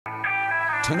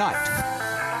tonight.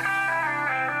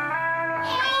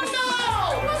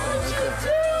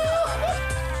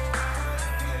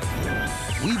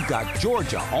 We've got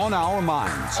Georgia on our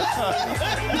minds. Oh,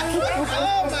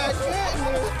 my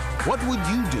goodness. What would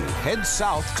you do? Head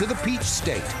south to the Peach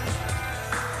State.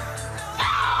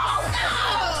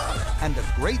 And the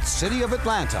great city of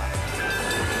Atlanta.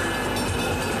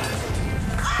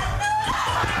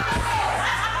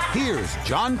 Here's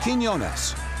John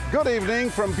Quinones. Good evening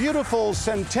from beautiful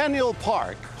Centennial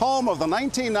Park, home of the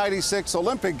 1996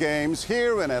 Olympic Games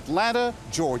here in Atlanta,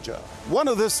 Georgia. One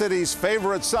of this city's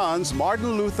favorite sons,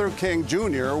 Martin Luther King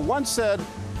Jr., once said,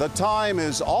 "The time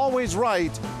is always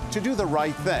right to do the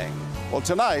right thing." Well,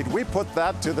 tonight we put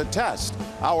that to the test.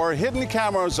 Our hidden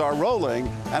cameras are rolling,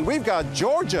 and we've got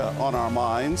Georgia on our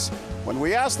minds when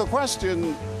we ask the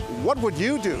question, what would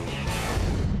you do?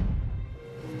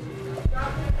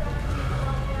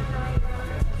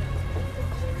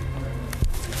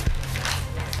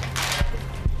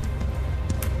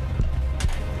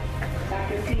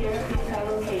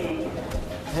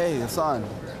 Hey, Hassan.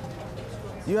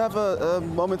 You have a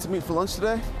moment to meet for lunch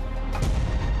today?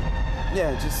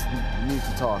 Yeah, just need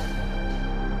to talk.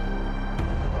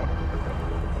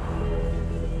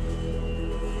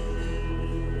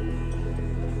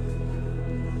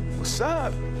 What's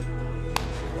up?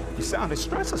 You sounded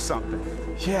stressed or something.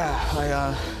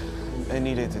 Yeah, I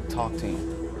needed to talk to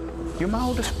you. You're my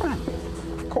oldest friend.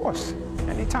 Of course,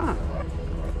 anytime.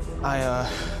 I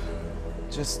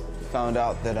just found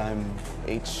out that I'm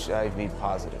HIV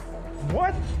positive.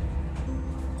 What?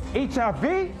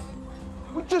 HIV?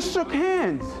 We just shook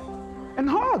hands and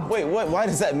hugged. Wait, what? Why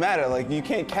does that matter? Like, you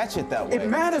can't catch it that way. It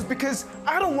matters because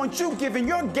I don't want you giving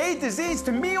your gay disease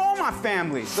to me or my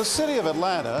family. The city of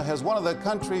Atlanta has one of the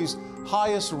country's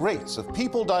highest rates of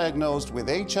people diagnosed with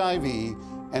HIV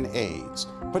and AIDS.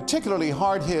 Particularly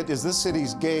hard hit is this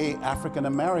city's gay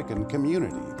African-American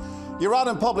community. You're out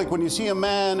in public when you see a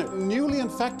man newly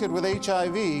infected with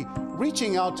HIV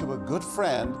reaching out to a good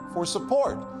friend for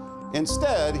support.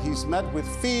 Instead, he's met with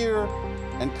fear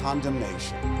and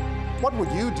condemnation. What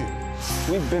would you do?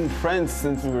 We've been friends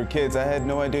since we were kids. I had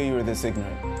no idea you were this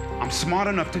ignorant. I'm smart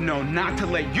enough to know not to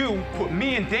let you put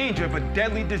me in danger of a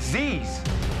deadly disease.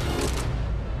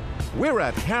 We're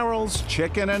at Harold's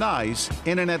Chicken and Ice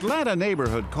in an Atlanta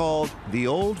neighborhood called the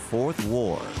Old Fourth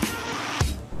Ward.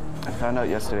 I found out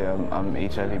yesterday I'm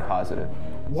HIV positive.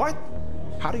 What?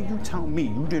 How do you tell me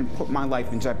you didn't put my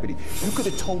life in jeopardy? You could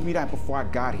have told me that before I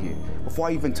got here, before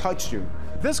I even touched you.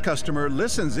 This customer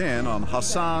listens in on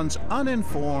Hassan's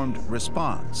uninformed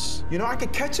response. You know, I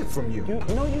could catch it from you.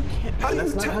 No, you can't. How do That's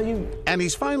you not how you... And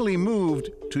he's finally moved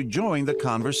to join the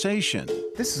conversation.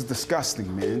 This is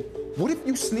disgusting, man. What if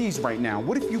you sneeze right now?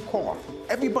 What if you cough?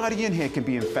 Everybody in here can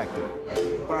be infected.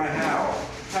 By how?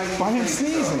 By him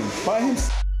sneezing. By him...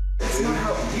 It's not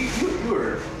how, you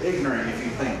are ignorant if you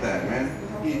think that, man.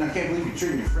 I can't believe you're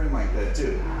treating your friend like that,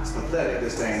 too. It's pathetic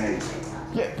this day and age.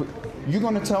 Yeah, but you're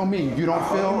gonna tell me you don't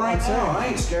feel right unsafe? now, I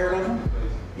ain't scared of him.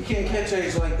 You can't catch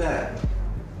AIDS like that.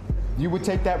 You would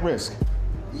take that risk?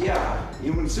 Yeah.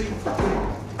 You want to see?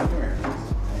 Come here.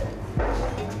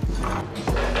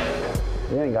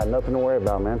 You ain't got nothing to worry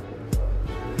about, man.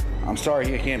 I'm sorry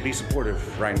he can't be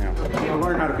supportive right now. You need to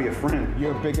learn how to be a friend.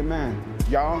 You're a bigger man.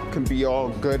 Y'all can be all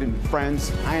good and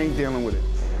friends. I ain't dealing with it.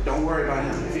 Don't worry about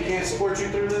him. If he can't support you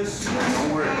through this,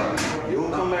 don't worry about it. You'll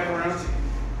come back around.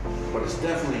 But it's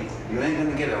definitely, you ain't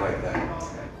gonna get it like that.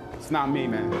 It's not me,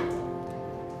 man.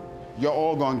 You're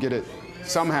all gonna get it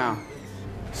somehow.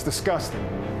 It's disgusting.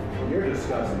 You're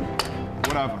disgusting.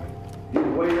 Whatever. The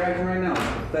way you're acting right now is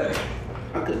pathetic.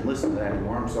 I couldn't listen to that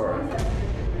anymore. I'm sorry.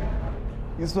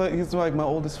 He's like my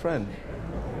oldest friend.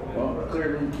 Well,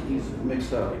 clearly he's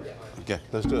mixed up. Okay,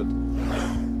 let's do it.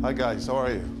 Hi, guys. How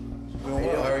are you? Doing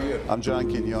well. How are you? I'm John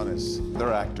Quinones.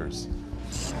 They're actors.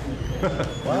 You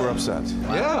were upset.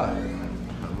 Yeah.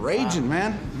 Raging,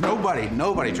 man.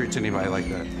 Nobody treats anybody like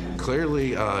that.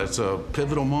 Clearly, it's a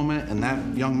pivotal moment in that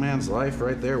young man's life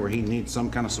right there where he needs some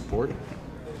kind of support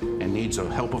and needs the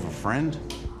help of a friend.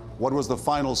 What was the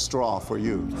final straw for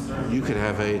you? You could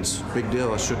have AIDS. Big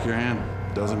deal. I shook your hand.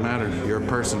 Doesn't matter. You're a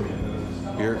person.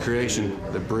 You're a creation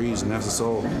that breathes and has a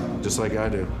soul, just like I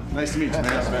do. Nice to meet you, man.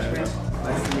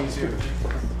 Nice to meet you.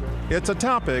 It's a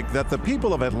topic that the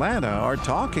people of Atlanta are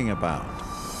talking about.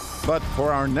 But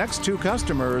for our next two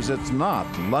customers, it's not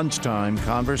lunchtime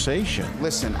conversation.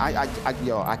 Listen, I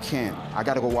can't. I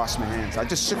gotta go wash my hands. I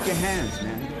just shook your hands,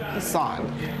 man. It's on.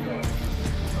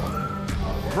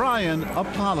 Brian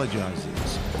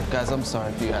apologizes. Guys, I'm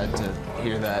sorry if you had to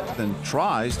hear that. Then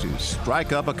tries to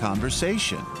strike up a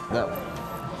conversation. That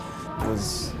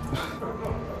was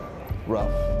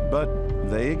rough. But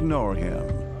they ignore him.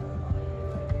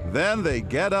 Then they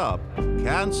get up,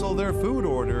 cancel their food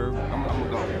order, I'm gonna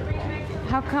go.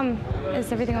 How come?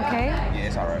 Is everything okay? Yeah,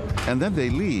 it's all right. and then they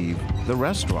leave the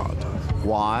restaurant.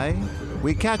 Why?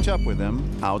 We catch up with them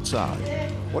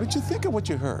outside. What did you think of what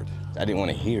you heard? I didn't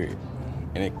want to hear it.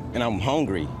 And I'm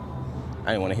hungry.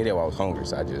 I didn't want to hear that while I was hungry,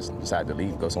 so I just decided to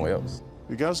leave, go somewhere else.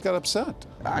 You guys got upset.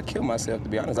 I killed myself, to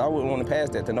be honest. I wouldn't want to pass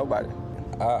that to nobody.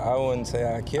 I wouldn't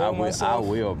say I killed myself. I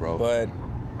will, bro. But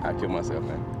I killed myself,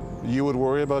 man. You would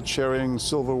worry about sharing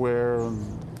silverware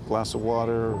and glass of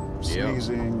water,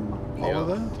 sneezing, all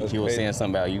of that? He was saying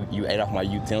something about you ate off my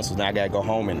utensils, now I gotta go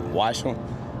home and wash them.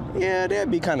 Yeah, that'd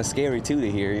be kind of scary too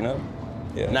to hear, you know?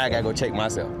 Yeah. Now I gotta go check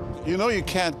myself. You know you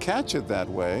can't catch it that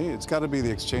way. It's got to be the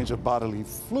exchange of bodily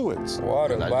fluids.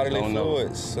 Water, bodily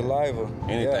fluids, saliva.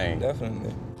 Anything. Yeah,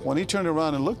 definitely. When he turned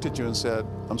around and looked at you and said,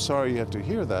 I'm sorry you had to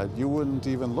hear that, you wouldn't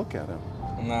even look at him.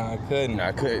 Nah, I couldn't.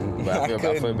 I couldn't, but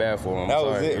I feel bad for him. That I'm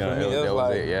was sorry. it for me. That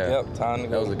was it, yeah. Yep, time to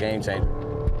go. That was a game changer.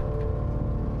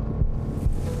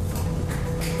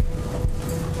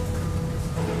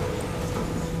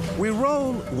 We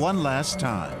roll one last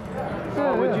time.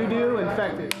 What would you do?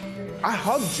 Infected. I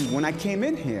hugged you when I came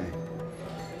in here.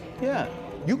 Yeah,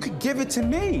 you could give it to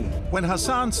me. When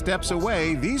Hassan steps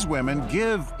away, these women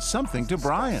give something to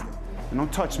Brian. And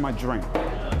don't touch my drink.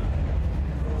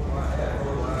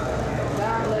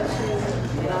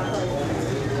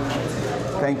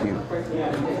 Thank you.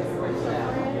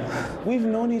 We've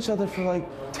known each other for like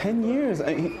 10 years.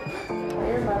 Everybody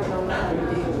don't know how to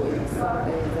deal with some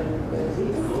things, but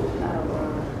he's, I don't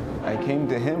know. I came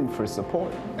to him for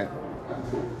support.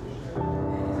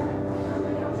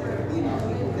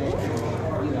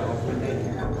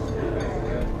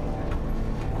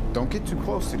 Don't get too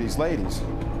close to these ladies.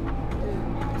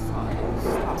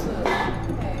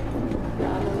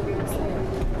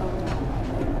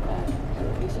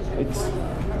 It's...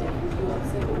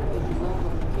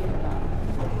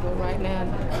 But right now,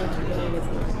 what you're doing is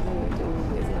not good,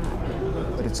 dude. It's not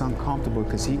good. But it's uncomfortable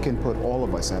because he can put all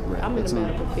of us at risk. I'm in the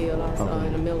medical field also,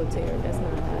 in the military. That's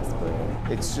not how I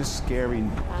spread. It's just scary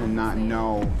to not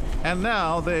know. And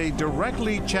now they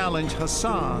directly challenge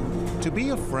Hassan to be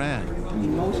a friend.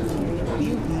 Emotionally,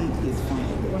 you is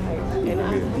fine. Right. And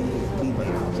I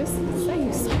just say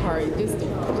you're sorry. Just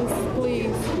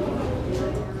please.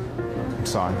 I'm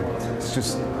sorry. It's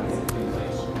just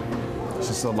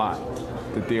a lot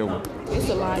to deal with. It's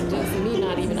a lot, just me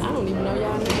not even, I don't even know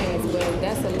y'all names, but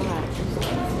that's a lot.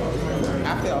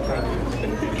 I felt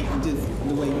hurt. Just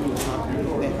the way you were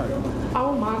talking, that hurt me.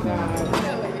 Oh my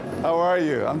God. How are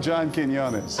you? I'm John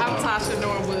Quinones. I'm Tasha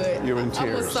Norwood. You're in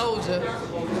tears. I'm a soldier,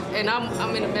 and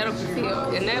I'm in the medical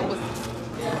field, and that was...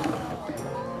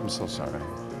 I'm so sorry.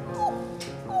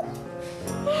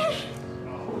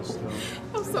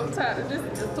 I'm so tired of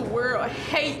this, just the world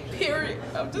hate, period.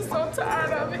 I'm just so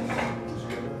tired of it.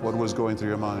 What was going through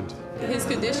your mind? His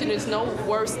condition is no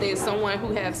worse than someone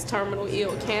who has terminal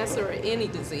ill cancer or any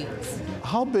disease.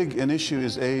 How big an issue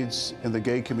is AIDS in the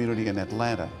gay community in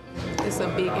Atlanta? It's a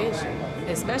big issue,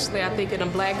 especially I think in the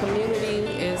black community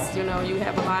is, you know, you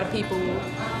have a lot of people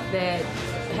that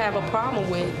have a problem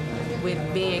with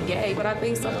being gay, but I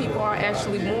think some people are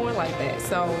actually born like that.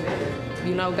 So,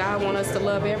 you know, God wants us to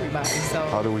love everybody. So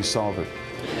How do we solve it?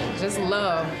 just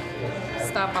love.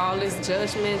 Stop all this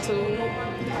judgment too.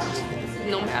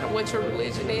 No matter what your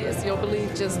religion is, your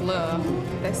belief, just love.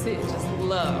 That's it, just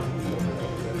love.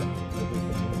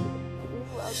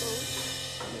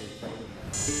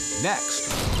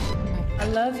 Next, I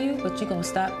love you, but you're gonna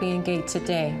stop being gay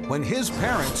today. when his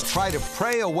parents try to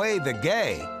pray away the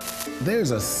gay,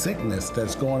 There's a sickness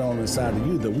that's going on inside of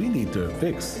you that we need to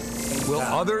fix. will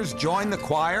others join the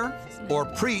choir or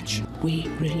preach We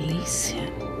release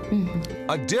him.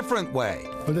 a different way?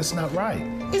 But it's not right.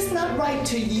 It's not right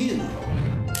to you.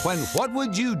 When What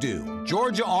Would You Do?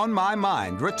 Georgia on My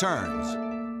Mind returns.